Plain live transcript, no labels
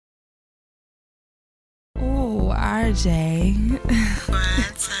RJ.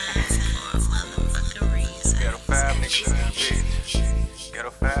 Ghetto Fab niggas in this bitch.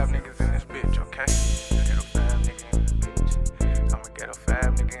 Ghetto Fab niggas in this bitch, okay? Ghetto Fab nigga in this bitch. I'm a Ghetto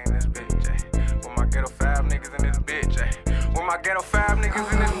Fab nigga in this bitch, eh? With my Ghetto Fab niggas in this bitch, eh? With my Ghetto Fab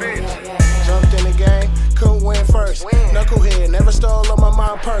niggas in this bitch. Jumped in the game, couldn't win first. Knucklehead, never stole on my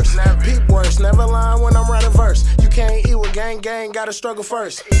mom purse. Peep worse, never lying when I'm writing verse. You can't eat with gang, gotta struggle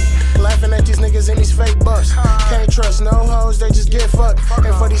first. Laughing at these niggas in these fake bucks. Can't trust no hoes, they just get fucked.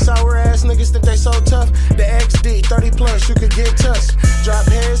 And for these sour ass niggas think they so tough, the XD 30 plus, you could get touched. Drop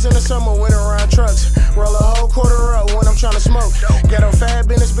heads in the summer, winter around trucks. Roll a whole quarter up when I'm trying to smoke. Ghetto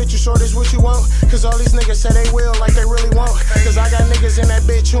Fab in this bitch, you short is what you want. Cause all these niggas say they will like they really won't. Cause I got niggas in that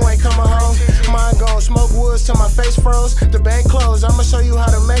bitch who ain't coming home. Mine gon' smoke woods till my face froze. The bank closed, I'ma show you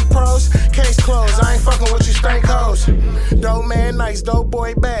how to make pros. Case closed, I ain't fucking with you stank hoes. Dope man nice, dope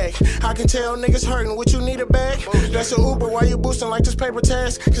boy bag. I can tell niggas hurting, what you need a bag? That's a Uber, why you boosting like this paper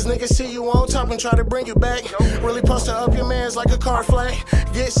task? Cause niggas see you on top and try to bring you back. Really posting up your mans like a car flag.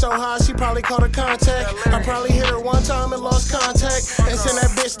 Get so high, she probably caught a contact. I probably hit her one time and lost contact. And send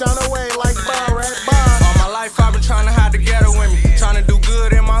that bitch down the way like bar rat bar. All my life I've been trying to hide the ghetto with me. Trying to do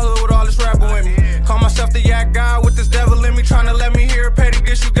good in my hood with all this rapping with me. Call myself the YAK guy with this devil in me. Trying to let me hear a petty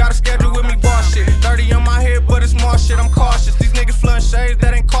dish, you got a schedule with me, boss shit. 30 on my head, but it's more shit, I'm cautious. These niggas flooding shades,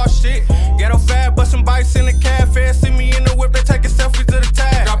 that ain't cost shit. Ghetto Fab, bustin' bikes in the cafe. See me in the whip, they taking selfies to the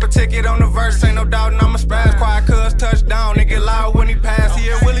tag. Drop a ticket on the verse, ain't no doubting I'm a spaz. Quiet cuz touchdown, they get loud when he pass. He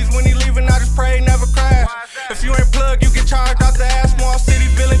at Willie's when he leaving, I just pray he never crash. If you ain't plugged, you get charged out the ass. Small city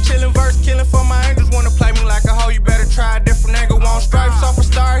villain, chillin' verse, killing for my angels. Wanna play me like a hoe, you better try a different angle. Want stripes off a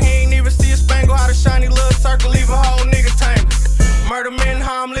star, he ain't even see a spangle. How the shiny little circle, leave a whole nigga tangle. Murder men,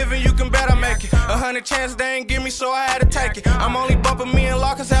 how I'm living, you can bet I make it. 100 chances they ain't give me, so I had to take it. I'm only bumping me and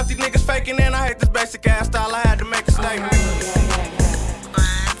Laww, cause half these niggas faking. And I hate this basic ass style, I had to make a statement.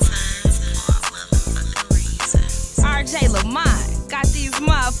 RJ Lamont got these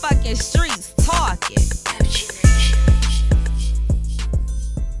motherfucking streets talking.